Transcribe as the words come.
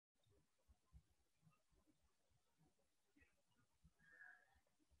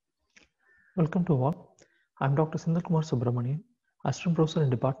Welcome to all. I'm Dr. Sindhar Kumar Subramanian, Assistant Professor in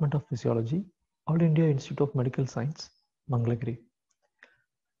Department of Physiology, All India Institute of Medical Science, Mangalagiri.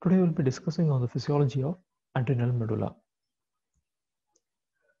 Today we'll be discussing on the physiology of adrenal medulla.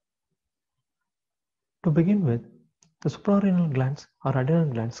 To begin with, the suprarenal glands or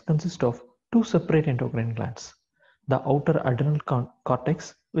adrenal glands consist of two separate endocrine glands. The outer adrenal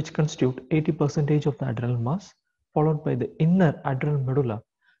cortex, which constitute 80% of the adrenal mass, followed by the inner adrenal medulla,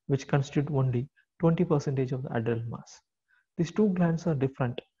 which constitute only 20% of the adrenal mass. These two glands are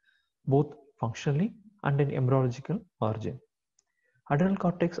different both functionally and in embryological origin. Adrenal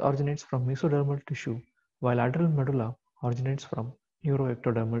cortex originates from mesodermal tissue, while adrenal medulla originates from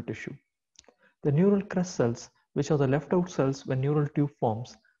neuroectodermal tissue. The neural crest cells, which are the left out cells when neural tube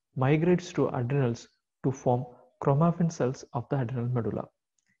forms, migrates to adrenals to form chromaffin cells of the adrenal medulla.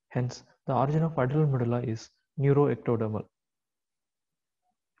 Hence, the origin of adrenal medulla is neuroectodermal.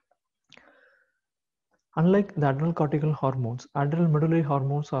 Unlike the adrenal cortical hormones, adrenal medullary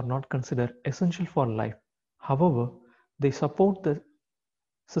hormones are not considered essential for life. However, they support the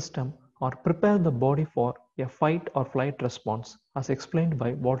system or prepare the body for a fight or flight response, as explained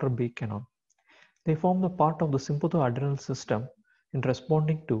by Walter B. Cannon. They form the part of the sympathoadrenal system in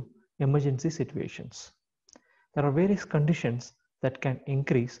responding to emergency situations. There are various conditions that can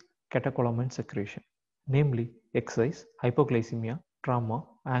increase catecholamine secretion, namely exercise, hypoglycemia, trauma,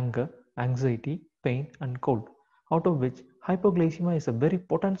 anger, anxiety, pain, and cold, out of which hypoglycemia is a very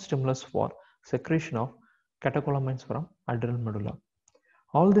potent stimulus for secretion of catecholamines from adrenal medulla.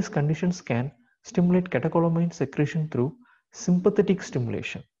 All these conditions can stimulate catecholamine secretion through sympathetic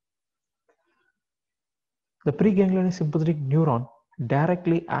stimulation. The preganglionic sympathetic neuron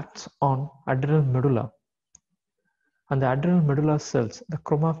directly acts on adrenal medulla, and the adrenal medulla cells, the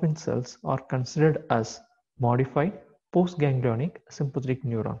chromaffin cells, are considered as modified postganglionic sympathetic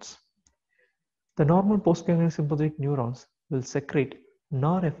neurons. The normal postganglionic sympathetic neurons will secrete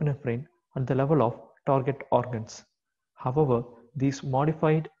norepinephrine at the level of target organs. However, these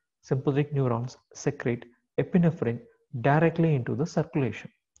modified sympathetic neurons secrete epinephrine directly into the circulation.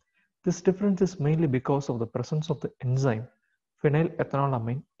 This difference is mainly because of the presence of the enzyme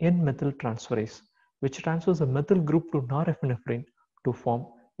phenylethanolamine N-methyltransferase, which transfers a methyl group to norepinephrine to form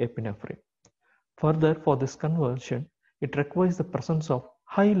epinephrine. Further, for this conversion, it requires the presence of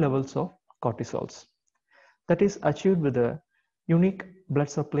high levels of cortisols. That is achieved with a unique blood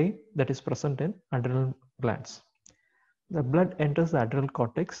supply that is present in adrenal glands. The blood enters the adrenal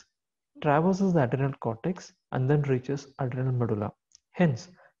cortex, traverses the adrenal cortex, and then reaches adrenal medulla. Hence,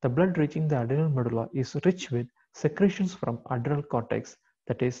 the blood reaching the adrenal medulla is rich with secretions from adrenal cortex,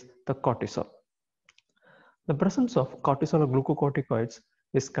 that is the cortisol. The presence of cortisol or glucocorticoids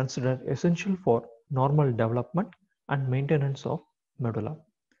is considered essential for normal development and maintenance of medulla.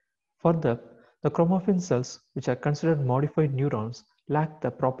 Further, the chromaffin cells, which are considered modified neurons, lack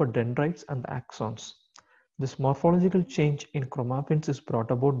the proper dendrites and the axons. This morphological change in chromaffins is brought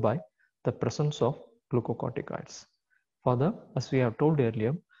about by the presence of glucocorticoids. Further, as we have told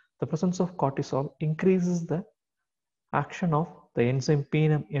earlier, the presence of cortisol increases the action of the enzyme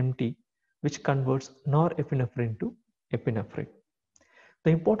PNMT, which converts norepinephrine to epinephrine.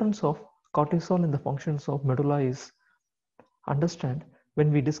 The importance of cortisol in the functions of medulla is understood when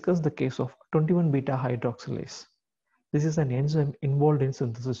we discuss the case of 21-beta hydroxylase. This is an enzyme involved in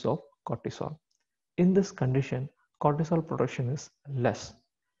synthesis of cortisol. In this condition, cortisol production is less.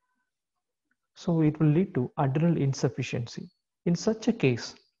 So it will lead to adrenal insufficiency. In such a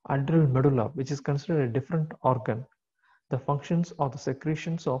case, adrenal medulla, which is considered a different organ, the functions or the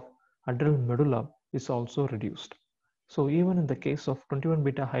secretions of adrenal medulla is also reduced. So even in the case of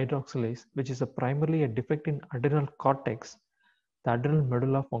 21-beta hydroxylase, which is primarily a defect in adrenal cortex, the adrenal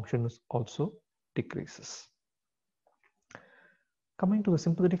medulla function also decreases. Coming to the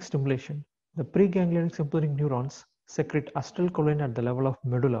sympathetic stimulation, the preganglionic sympathetic neurons secrete acetylcholine at the level of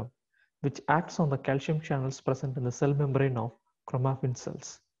medulla, which acts on the calcium channels present in the cell membrane of chromaffin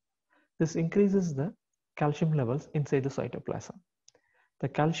cells. This increases the calcium levels inside the cytoplasm. The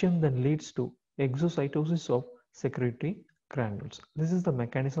calcium then leads to exocytosis of secretory granules. This is the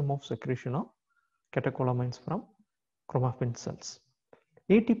mechanism of secretion of catecholamines from chromaffin cells.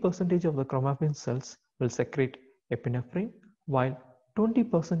 80% of the chromaffin cells will secrete epinephrine, while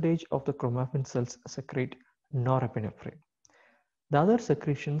 20% of the chromaffin cells secrete norepinephrine. The other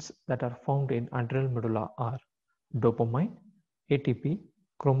secretions that are found in adrenal medulla are dopamine, ATP,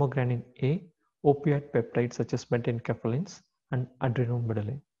 chromogranin A, opioid peptides such as metenkephalins, and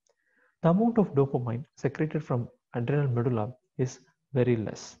adrenomedullin. The amount of dopamine secreted from adrenal medulla is very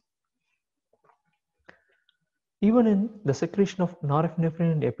less. Even in the secretion of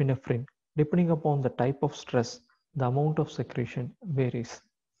norepinephrine and epinephrine, Depending upon the type of stress, the amount of secretion varies.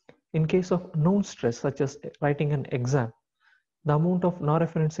 In case of known stress, such as writing an exam, the amount of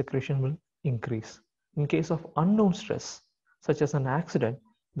norepinephrine secretion will increase. In case of unknown stress, such as an accident,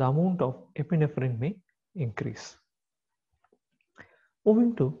 the amount of epinephrine may increase.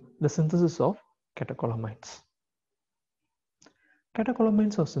 Moving to the synthesis of catecholamines.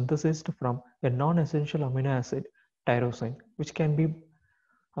 Catecholamines are synthesized from a non-essential amino acid, tyrosine, which can be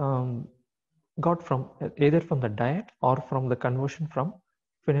um, got from either from the diet or from the conversion from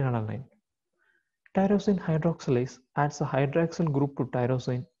phenylalanine. Tyrosine hydroxylase adds a hydroxyl group to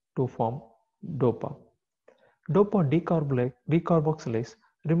tyrosine to form DOPA. DOPA decarboxylase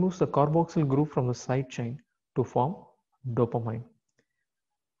removes the carboxyl group from the side chain to form dopamine.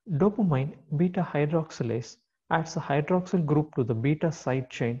 Dopamine beta hydroxylase adds a hydroxyl group to the beta side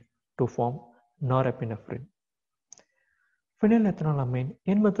chain to form norepinephrine. Phenylethanolamine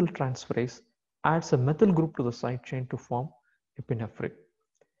N-methyltransferase adds a methyl group to the side chain to form epinephrine.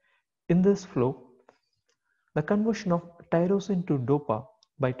 In this flow, the conversion of tyrosine to DOPA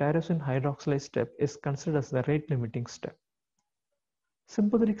by tyrosine hydroxylase step is considered as the rate-limiting step.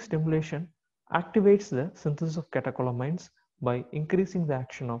 Sympathetic stimulation activates the synthesis of catecholamines by increasing the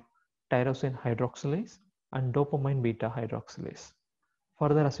action of tyrosine hydroxylase and dopamine beta hydroxylase.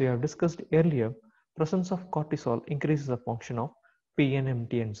 Further, as we have discussed earlier, presence of cortisol increases the function of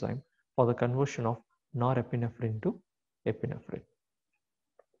PNMT enzyme for the conversion of norepinephrine to epinephrine.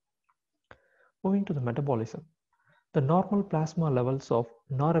 Moving to the metabolism, the normal plasma levels of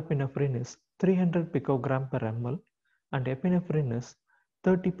norepinephrine is 300 picogram per ml and epinephrine is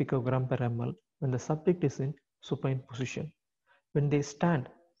 30 picogram per ml when the subject is in supine position. When they stand,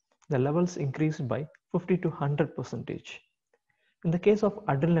 the levels increase by 50 to 100%. In the case of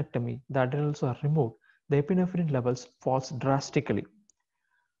adrenalectomy, the adrenals are removed, the epinephrine levels falls drastically.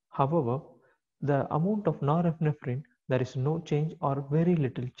 However, the amount of norepinephrine, there is no change or very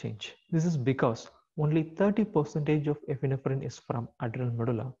little change. This is because only 30% of epinephrine is from adrenal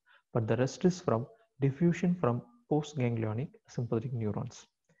medulla, but the rest is from diffusion from postganglionic sympathetic neurons.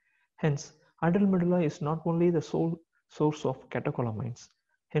 Hence, adrenal medulla is not only the sole source of catecholamines,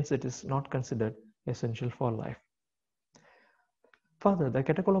 hence it is not considered essential for life. Further, the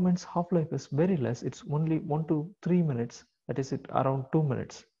catecholamine's half-life is very less, it's only 1 to 3 minutes, that is it around 2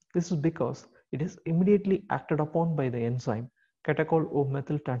 minutes. This is because it is immediately acted upon by the enzyme catechol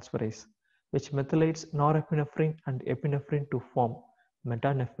O-methyltransferase, which methylates norepinephrine and epinephrine to form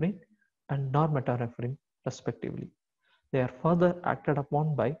metanephrine and normetanephrine respectively. They are further acted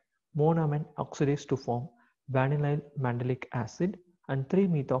upon by monoamine oxidase to form vanillyl mandelic acid and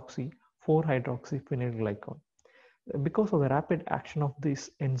 3-methoxy-4-hydroxyphenylglycol. Because of the rapid action of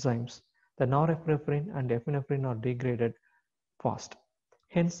these enzymes, the norepinephrine and epinephrine are degraded fast.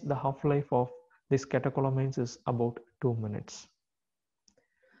 Hence, the half-life of these catecholamines is about 2 minutes.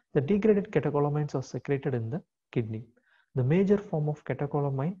 The degraded catecholamines are secreted in the kidney. The major form of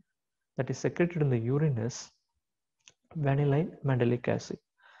catecholamine that is secreted in the urine is vanillyl mandelic acid,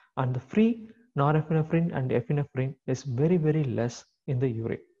 and the free norepinephrine and epinephrine is very less in the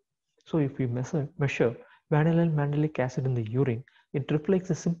urine. So if we measure vanillyl mandelic acid in the urine, it reflects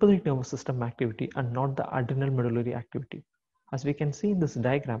the sympathetic nervous system activity and not the adrenal medullary activity. As we can see in this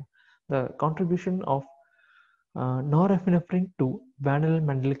diagram, the contribution of norepinephrine to vanillyl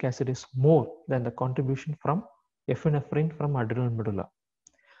mandelic acid is more than the contribution from epinephrine from adrenal medulla.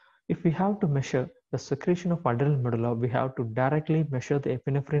 If we have to measure the secretion of adrenal medulla, we have to directly measure the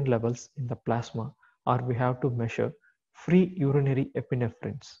epinephrine levels in the plasma, or we have to measure free urinary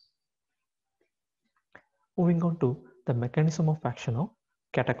epinephrines. Moving on to the mechanism of action of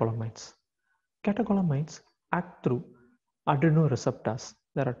catecholamines. Catecholamines act through adrenoreceptors.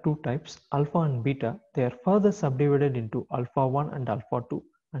 There are two types, alpha and beta. They are further subdivided into alpha 1 and alpha 2,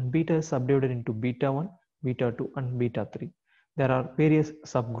 and beta is subdivided into beta 1, beta 2 and beta 3. There are various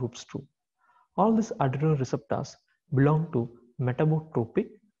subgroups too. All these adrenoreceptors belong to metabotropic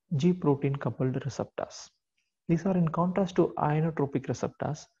G protein coupled receptors. These are in contrast to ionotropic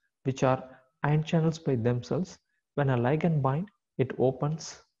receptors, which are ion channels by themselves. When a ligand binds, it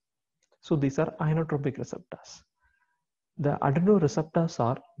opens. So these are ionotropic receptors. The adrenoreceptors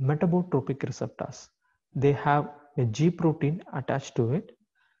are metabotropic receptors. They have a G protein attached to it.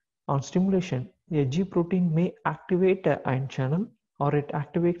 On stimulation, a G protein may activate an ion channel, or it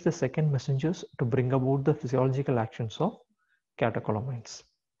activates the second messengers to bring about the physiological actions of catecholamines.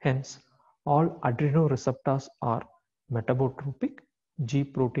 Hence, all adrenoreceptors are metabotropic G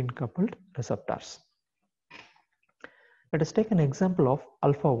protein coupled receptors. Let us take an example of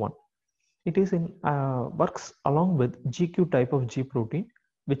alpha 1. It is in works along with GQ type of G protein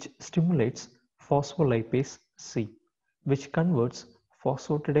which stimulates phospholipase C, which converts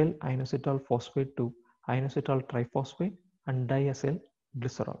phosphatidyl inositol phosphate to inositol triphosphate and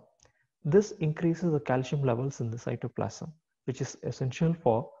diacylglycerol. This increases the calcium levels in the cytoplasm, which is essential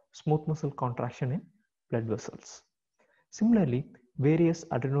for smooth muscle contraction in blood vessels. Similarly, various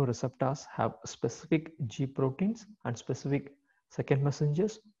adrenoreceptors have specific G proteins and specific second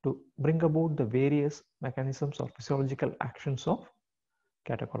messengers to bring about the various mechanisms or physiological actions of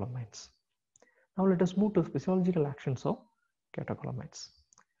catecholamines. Now let us move to physiological actions of catecholamines.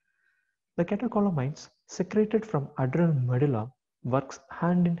 The catecholamines secreted from adrenal medulla works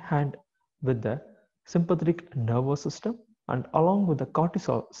hand in hand with the sympathetic nervous system and along with the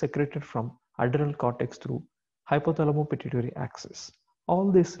cortisol secreted from adrenal cortex through hypothalamo-pituitary axis.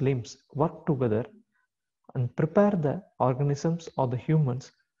 All these limbs work together and prepare the organisms or the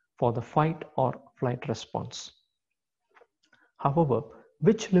humans for the fight or flight response. However,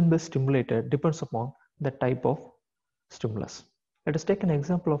 which limb is stimulated depends upon the type of stimulus. Let us take an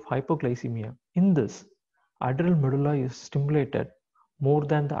example of hypoglycemia. In this, adrenal medulla is stimulated more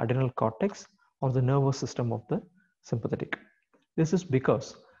than the adrenal cortex or the nervous system of the sympathetic. This is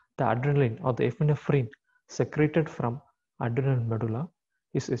because the adrenaline or the epinephrine secreted from adrenal medulla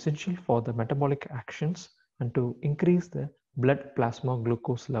is essential for the metabolic actions and to increase the blood plasma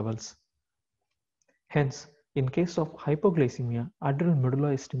glucose levels. Hence, in case of hypoglycemia, adrenal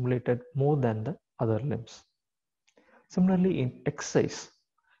medulla is stimulated more than the other limbs. Similarly, in exercise,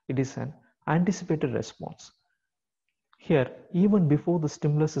 it is an anticipated response. Here, even before the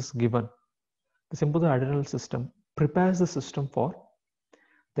stimulus is given, the sympathoadrenal system prepares the system for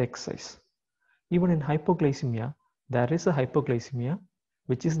the exercise. Even in hypoglycemia, there is a hypoglycemia,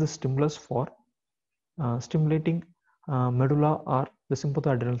 which is the stimulus for stimulating medulla or the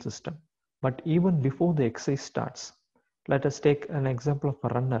sympathoadrenal system. But even before the exercise starts, let us take an example of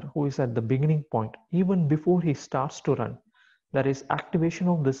a runner who is at the beginning point. Even before he starts to run, there is activation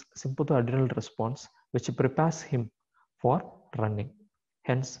of this sympathoadrenal response which prepares him for running.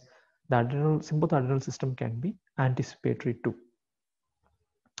 Hence, the sympathoadrenal system can be anticipatory too.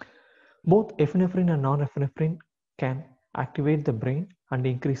 Both epinephrine and norepinephrine can activate the brain and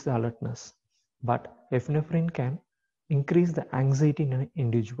increase the alertness, but epinephrine can increase the anxiety in an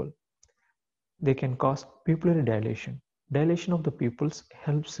individual. They can cause pupillary dilation. Dilation of the pupils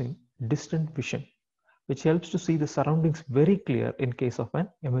helps in distant vision, which helps to see the surroundings very clear in case of an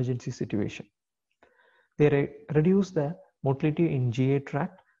emergency situation. They reduce the motility in GI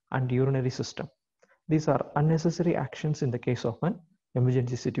tract and urinary system. These are unnecessary actions in the case of an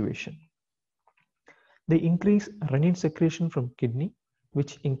emergency situation. They increase renin secretion from kidney,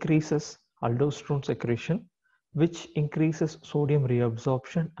 which increases aldosterone secretion, which increases sodium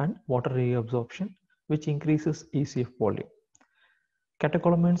reabsorption and water reabsorption, which increases ECF volume.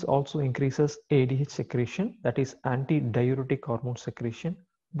 Catecholamines also increases ADH secretion, that is anti-diuretic hormone secretion.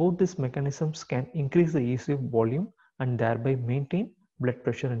 Both these mechanisms can increase the ECF volume and thereby maintain blood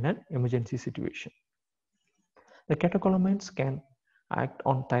pressure in an emergency situation. The catecholamines can act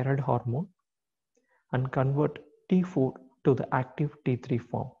on thyroid hormone and convert T4 to the active T3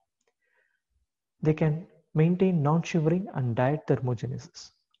 form. They can maintain non-shivering and diet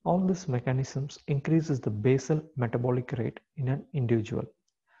thermogenesis. All these mechanisms increases the basal metabolic rate in an individual,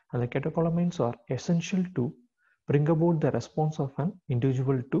 and the catecholamines are essential to bring about the response of an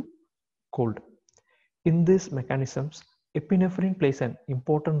individual to cold. In these mechanisms, epinephrine plays an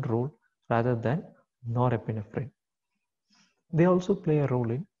important role rather than norepinephrine. They also play a role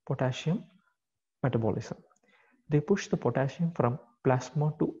in potassium metabolism. They push the potassium from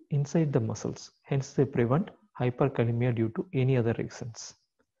plasma to inside the muscles, hence they prevent hyperkalemia due to any other reasons.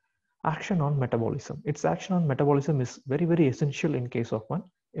 Action on metabolism. Its action on metabolism is very essential in case of an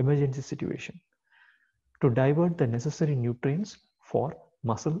emergency situation to divert the necessary nutrients for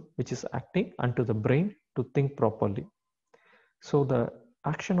muscle which is acting and to the brain to think properly. So the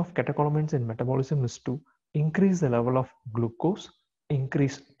action of catecholamines in metabolism is to increase the level of glucose,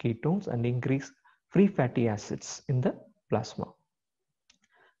 increase ketones and increase free fatty acids in the plasma.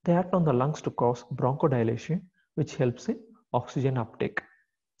 They act on the lungs to cause bronchodilation, which helps in oxygen uptake.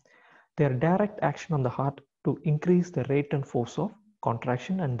 Their direct action on the heart to increase the rate and force of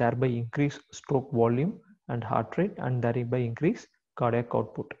contraction and thereby increase stroke volume and heart rate and thereby increase cardiac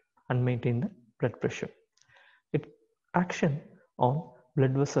output and maintain the blood pressure. Its action on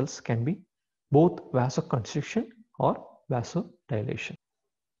blood vessels can be both vasoconstriction or vasodilation.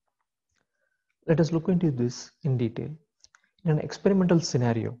 Let us look into this in detail. In an experimental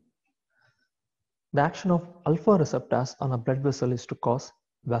scenario, the action of alpha receptors on a blood vessel is to cause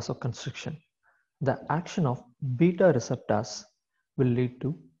vasoconstriction. The action of beta receptors, will lead to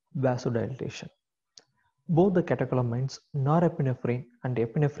vasodilatation. Both the catecholamines norepinephrine and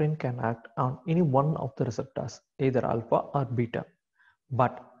epinephrine can act on any one of the receptors, either alpha or beta.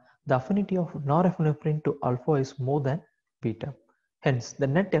 But the affinity of norepinephrine to alpha is more than beta. Hence, the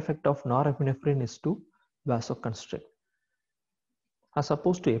net effect of norepinephrine is to vasoconstrict. As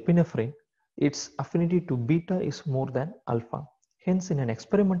opposed to epinephrine, its affinity to beta is more than alpha. Hence, in an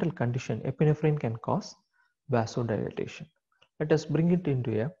experimental condition, epinephrine can cause vasodilatation. Let us bring it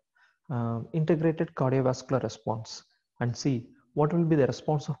into a integrated cardiovascular response and see what will be the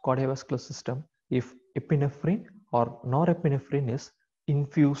response of cardiovascular system if epinephrine or norepinephrine is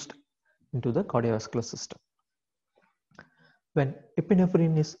infused into the cardiovascular system. When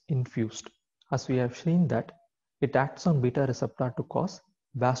epinephrine is infused, as we have seen that it acts on beta receptor to cause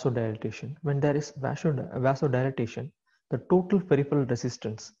vasodilatation. When there is vasodilatation, the total peripheral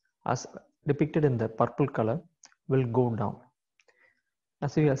resistance as depicted in the purple color will go down.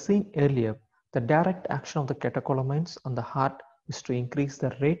 As we have seen earlier, the direct action of the catecholamines on the heart is to increase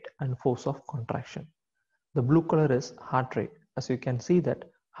the rate and force of contraction. The blue color is heart rate. As you can see that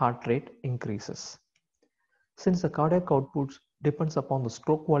heart rate increases. Since the cardiac outputs depends upon the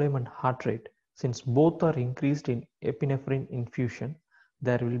stroke volume and heart rate, since both are increased in epinephrine infusion,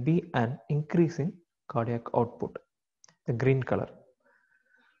 there will be an increase in cardiac output. The green color.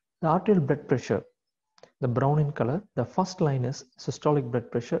 The arterial blood pressure, the brown in color, the first line is systolic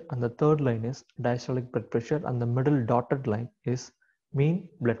blood pressure and the third line is diastolic blood pressure and the middle dotted line is mean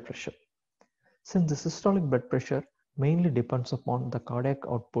blood pressure. Since the systolic blood pressure mainly depends upon the cardiac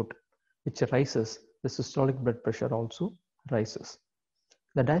output, which rises, the systolic blood pressure also rises.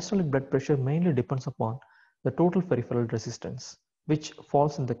 The diastolic blood pressure mainly depends upon the total peripheral resistance, which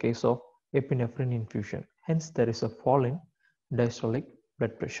falls in the case of epinephrine infusion. Hence, there is a fall in diastolic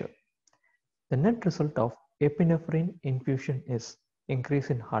blood pressure. The net result of epinephrine infusion is increase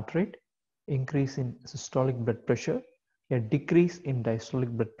in heart rate, increase in systolic blood pressure, a decrease in diastolic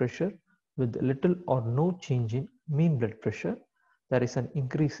blood pressure with little or no change in mean blood pressure. There is an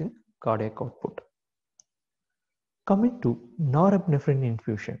increase in cardiac output. Coming to norepinephrine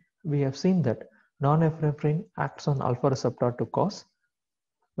infusion, we have seen that norepinephrine acts on alpha receptor to cause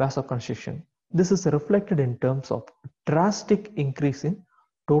vasoconstriction. This is reflected in terms of drastic increase in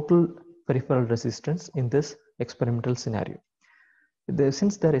total peripheral resistance in this experimental scenario.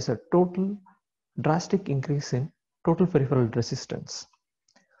 Since there is a total drastic increase in total peripheral resistance,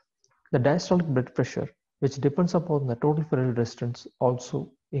 the diastolic blood pressure, which depends upon the total peripheral resistance,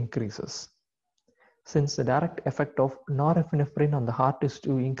 also increases. Since the direct effect of norepinephrine on the heart is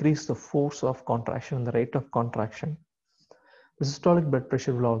to increase the force of contraction and the rate of contraction, the systolic blood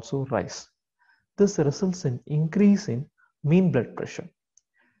pressure will also rise. This results in increase in mean blood pressure,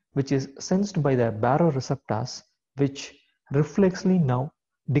 which is sensed by the baroreceptors, which reflexly now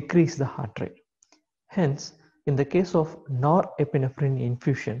decrease the heart rate. Hence, in the case of norepinephrine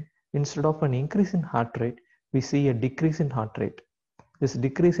infusion, instead of an increase in heart rate, we see a decrease in heart rate. This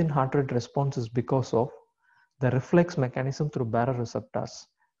decrease in heart rate response is because of the reflex mechanism through baroreceptors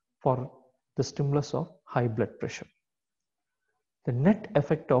for the stimulus of high blood pressure. The net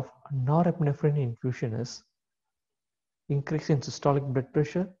effect of norepinephrine infusion is increase in systolic blood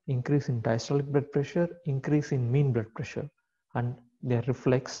pressure, increase in diastolic blood pressure, increase in mean blood pressure, and they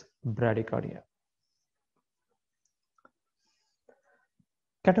reflex bradycardia.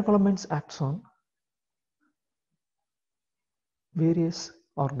 Catecholamines acts on various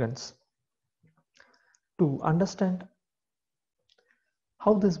organs. To understand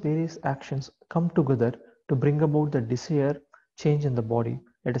how these various actions come together to bring about the desired change in the body,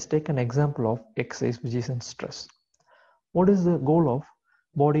 let us take an example of exercise, which is in stress. What is the goal of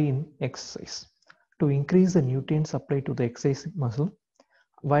body in exercise? To increase the nutrient supply to the exercise muscle,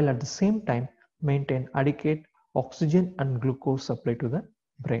 while at the same time maintain adequate oxygen and glucose supply to the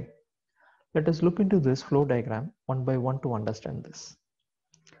brain. Let us look into this flow diagram one by one to understand this.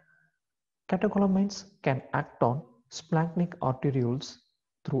 Catecholamines can act on splanchnic arterioles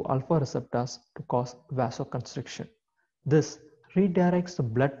through alpha receptors to cause vasoconstriction. This redirects the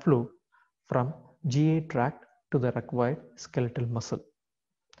blood flow from GI tract to the required skeletal muscle.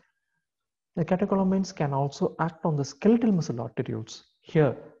 The catecholamines can also act on the skeletal muscle arterioles.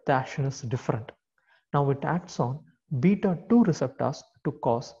 Here, the action is different. Now it acts on beta 2 receptors to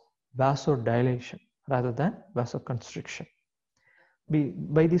cause vasodilation rather than vasoconstriction.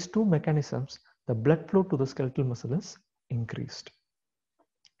 By these two mechanisms, the blood flow to the skeletal muscle is increased.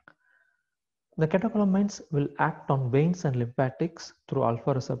 The catecholamines will act on veins and lymphatics through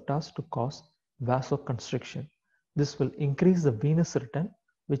alpha receptors to cause vasoconstriction. This will increase the venous return,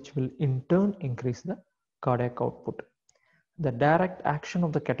 which will in turn increase the cardiac output. The direct action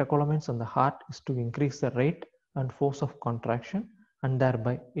of the catecholamines on the heart is to increase the rate and force of contraction, and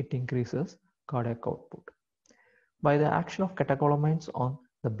thereby it increases cardiac output. By the action of catecholamines on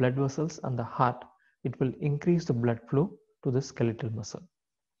the blood vessels and the heart, it will increase the blood flow to the skeletal muscle.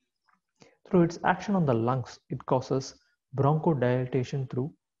 Through its action on the lungs, it causes bronchodilation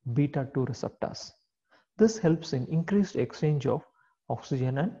through beta-2 receptors. This helps in increased exchange of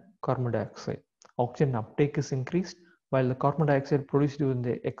oxygen and carbon dioxide. Oxygen uptake is increased while the carbon dioxide produced during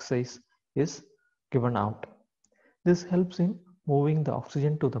the exercise is given out. This helps in moving the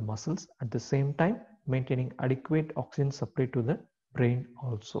oxygen to the muscles, at the same time maintaining adequate oxygen supply to the brain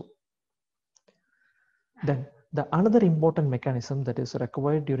also. Then the another important mechanism that is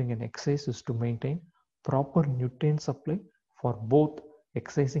required during an exercise is to maintain proper nutrient supply for both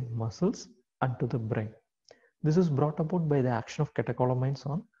exercising muscles and to the brain. This is brought about by the action of catecholamines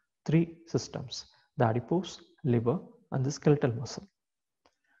on three systems: the adipose, liver, and the skeletal muscle.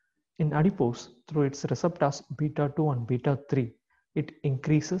 In adipose, through its receptors beta-2 and beta-3, it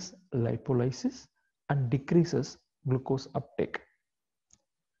increases lipolysis and decreases glucose uptake.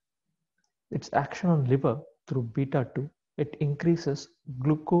 Its action on liver through beta-2, it increases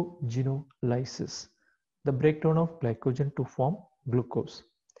glucogenolysis, the breakdown of glycogen to form glucose.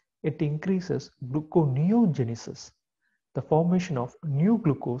 It increases gluconeogenesis, the formation of new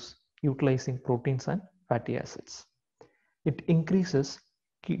glucose utilizing proteins and fatty acids. It increases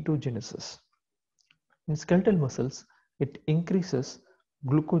ketogenesis. In skeletal muscles, it increases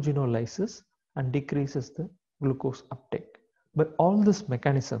glucogenolysis and decreases the glucose uptake. By all these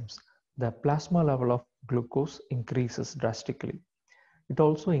mechanisms, the plasma level of glucose increases drastically. It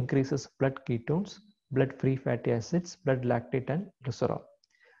also increases blood ketones, blood-free fatty acids, blood lactate, and glycerol.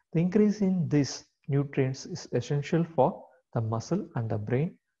 The increase in these nutrients is essential for the muscle and the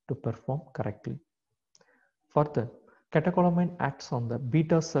brain to perform correctly. Further, catecholamine acts on the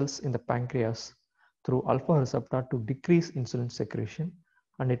beta cells in the pancreas through alpha receptor to decrease insulin secretion,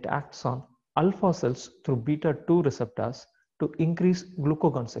 and it acts on alpha cells through beta-2 receptors to increase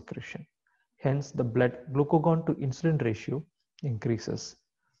glucagon secretion. Hence, the blood glucagon to insulin ratio increases.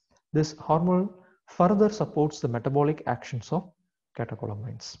 This hormone further supports the metabolic actions of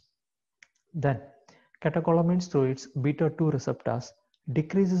catecholamines. Then, catecholamines through its beta-2 receptors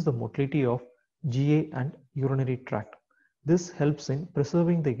decreases the motility of GA and urinary tract. This helps in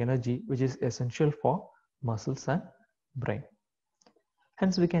preserving the energy which is essential for muscles and brain.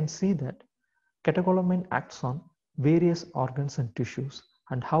 Hence, we can see that catecholamine acts on various organs and tissues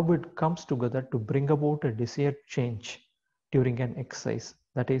and how it comes together to bring about a desired change during an exercise,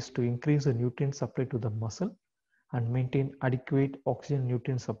 that is to increase the nutrient supply to the muscle and maintain adequate oxygen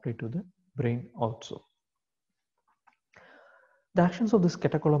nutrient supply to the brain also. The actions of these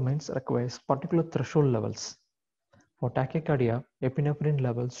catecholamines requires particular threshold levels. For tachycardia, epinephrine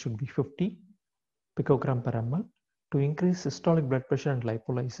levels should be 50 picogram per ml. To increase systolic blood pressure and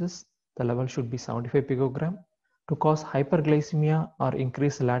lipolysis, the level should be 75 picogram. To cause hyperglycemia or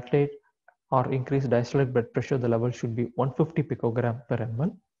increase lactate or increase diastolic blood pressure, the level should be 150 picogram per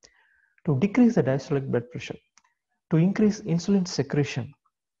ml. To decrease the diastolic blood pressure, to increase insulin secretion,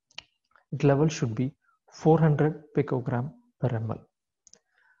 the level should be 400 picogram per ml.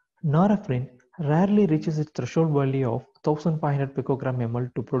 Norepinephrine rarely reaches its threshold value of 1500 picogram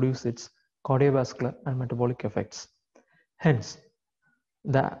ml to produce its cardiovascular and metabolic effects. Hence,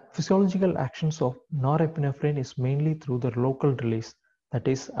 the physiological actions of norepinephrine is mainly through the local release, that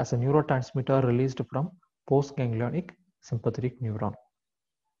is as a neurotransmitter released from postganglionic sympathetic neuron.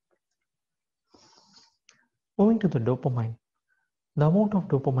 Moving to the dopamine, the amount of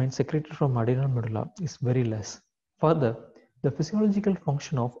dopamine secreted from adrenal medulla is very less. Further, the physiological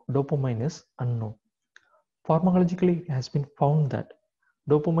function of dopamine is unknown. Pharmacologically, it has been found that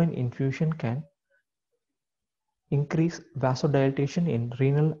dopamine infusion can increase vasodilatation in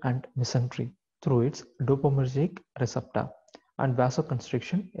renal and mesentery through its dopaminergic receptor and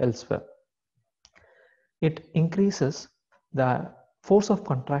vasoconstriction elsewhere. It increases the force of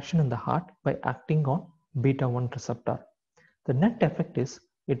contraction in the heart by acting on beta-1 receptor. The net effect is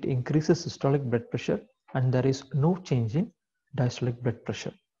it increases systolic blood pressure and there is no change in diastolic blood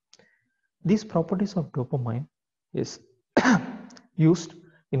pressure. These properties of dopamine is used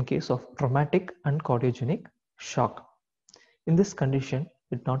in case of traumatic and cardiogenic shock. In this condition,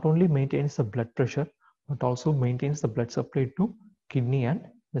 it not only maintains the blood pressure but also maintains the blood supply to kidney and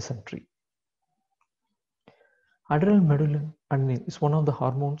mesentery. Adrenal medulla is one of the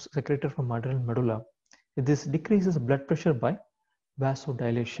hormones secreted from adrenal medulla. This decreases blood pressure by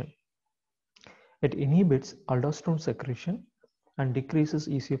vasodilation. It inhibits aldosterone secretion and decreases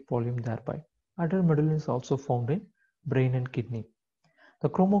ECF volume thereby. Adrenal medulla is also found in brain and kidney. The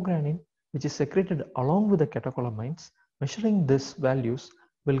chromogranin, which is secreted along with the catecholamines, measuring these values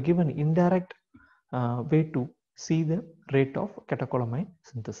will give an indirect way to see the rate of catecholamine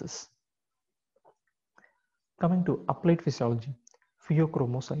synthesis. Coming to applied physiology,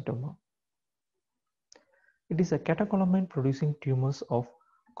 pheochromocytoma. It is a catecholamine producing tumors of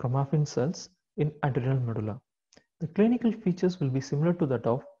chromaffin cells in adrenal medulla. The clinical features will be similar to that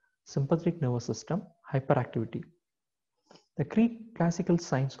of sympathetic nervous system hyperactivity. The classical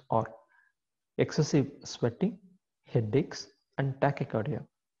signs are excessive sweating, headaches, and tachycardia.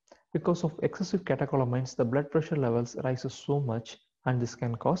 Because of excessive catecholamines, the blood pressure levels rises so much and this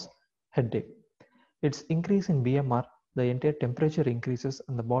can cause headache. Its increase in BMR, the entire temperature increases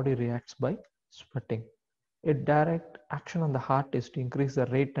and the body reacts by sweating. A direct action on the heart is to increase the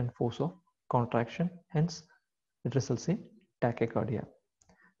rate and force of contraction, hence it results in tachycardia.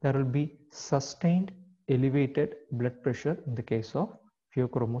 There will be sustained elevated blood pressure in the case of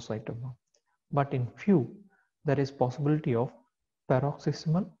pheochromocytoma. But in few, there is possibility of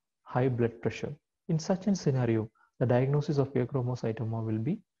paroxysmal high blood pressure. In such a scenario, the diagnosis of pheochromocytoma will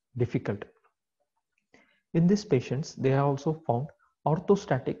be difficult. In these patients, they have also found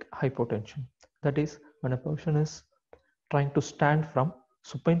orthostatic hypotension. That is, when a person is trying to stand from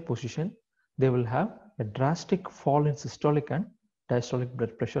supine position, they will have a drastic fall in systolic and diastolic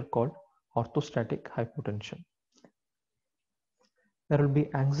blood pressure called orthostatic hypotension. There will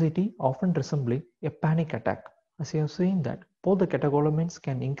be anxiety, often resembling a panic attack. As you have seen that both the catecholamines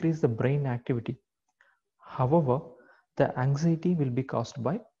can increase the brain activity. However, the anxiety will be caused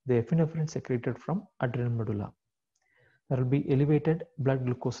by the epinephrine secreted from adrenal medulla. There will be elevated blood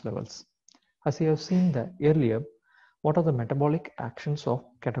glucose levels. As you have seen that earlier, what are the metabolic actions of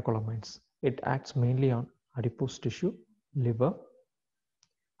catecholamines? It acts mainly on adipose tissue, liver,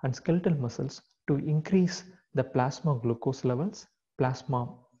 and skeletal muscles to increase the plasma glucose levels, plasma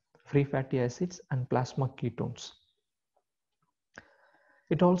free fatty acids, and plasma ketones.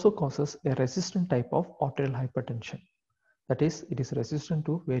 It also causes a resistant type of arterial hypertension. That is, it is resistant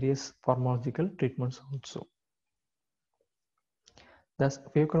to various pharmacological treatments also. Thus,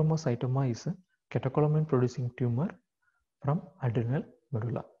 pheochromocytoma is a catecholamine producing tumor from adrenal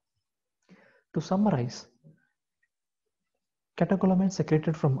medulla. To summarize, catecholamine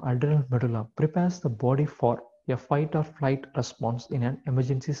secreted from adrenal medulla prepares the body for a fight or flight response in an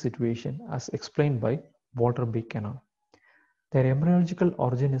emergency situation as explained by Walter B. Cannon. Their embryological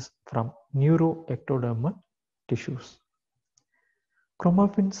origin is from neuroectodermal tissues.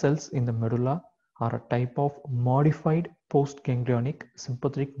 Chromaffin cells in the medulla are a type of modified postganglionic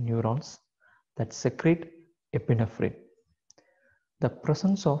sympathetic neurons that secrete epinephrine. The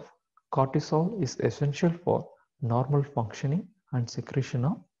presence of cortisol is essential for normal functioning and secretion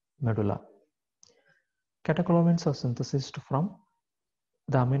of medulla. Catecholamines are synthesized from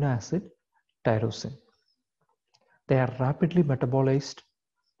the amino acid tyrosine. They are rapidly metabolized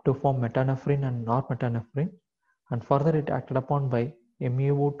to form metanephrine and norepinephrine, and further it acted upon by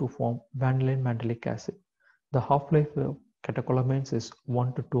MeO to form vanillin mandelic acid. The half-life of catecholamines is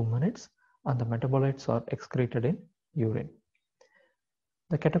 1 to 2 minutes and the metabolites are excreted in urine.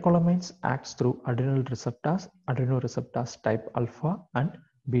 The catecholamines acts through adrenoreceptors type alpha and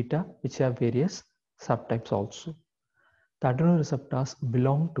beta, which have various subtypes also. The adrenoreceptors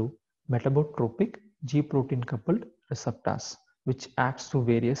belong to metabotropic G protein coupled receptors, which acts through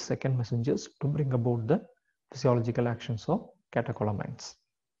various second messengers to bring about the physiological actions of catecholamines.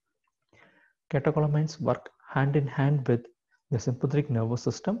 Catecholamines work hand in hand with the sympathetic nervous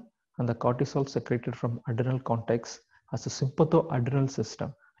system and the cortisol secreted from adrenal cortex as a sympathoadrenal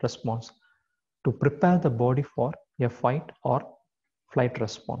system response to prepare the body for a fight or flight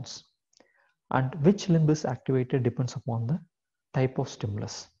response. And which limb is activated depends upon the type of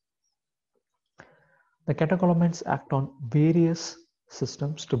stimulus. The catecholamines act on various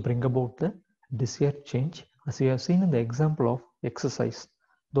systems to bring about the desired change. As we have seen in the example of exercise,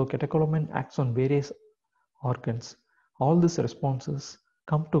 though catecholamine acts on various organs, all these responses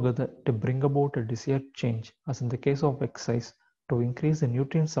come together to bring about a desired change, as in the case of exercise, to increase the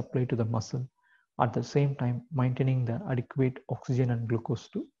nutrient supply to the muscle, at the same time maintaining the adequate oxygen and glucose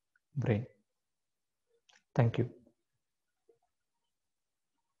to brain. Thank you.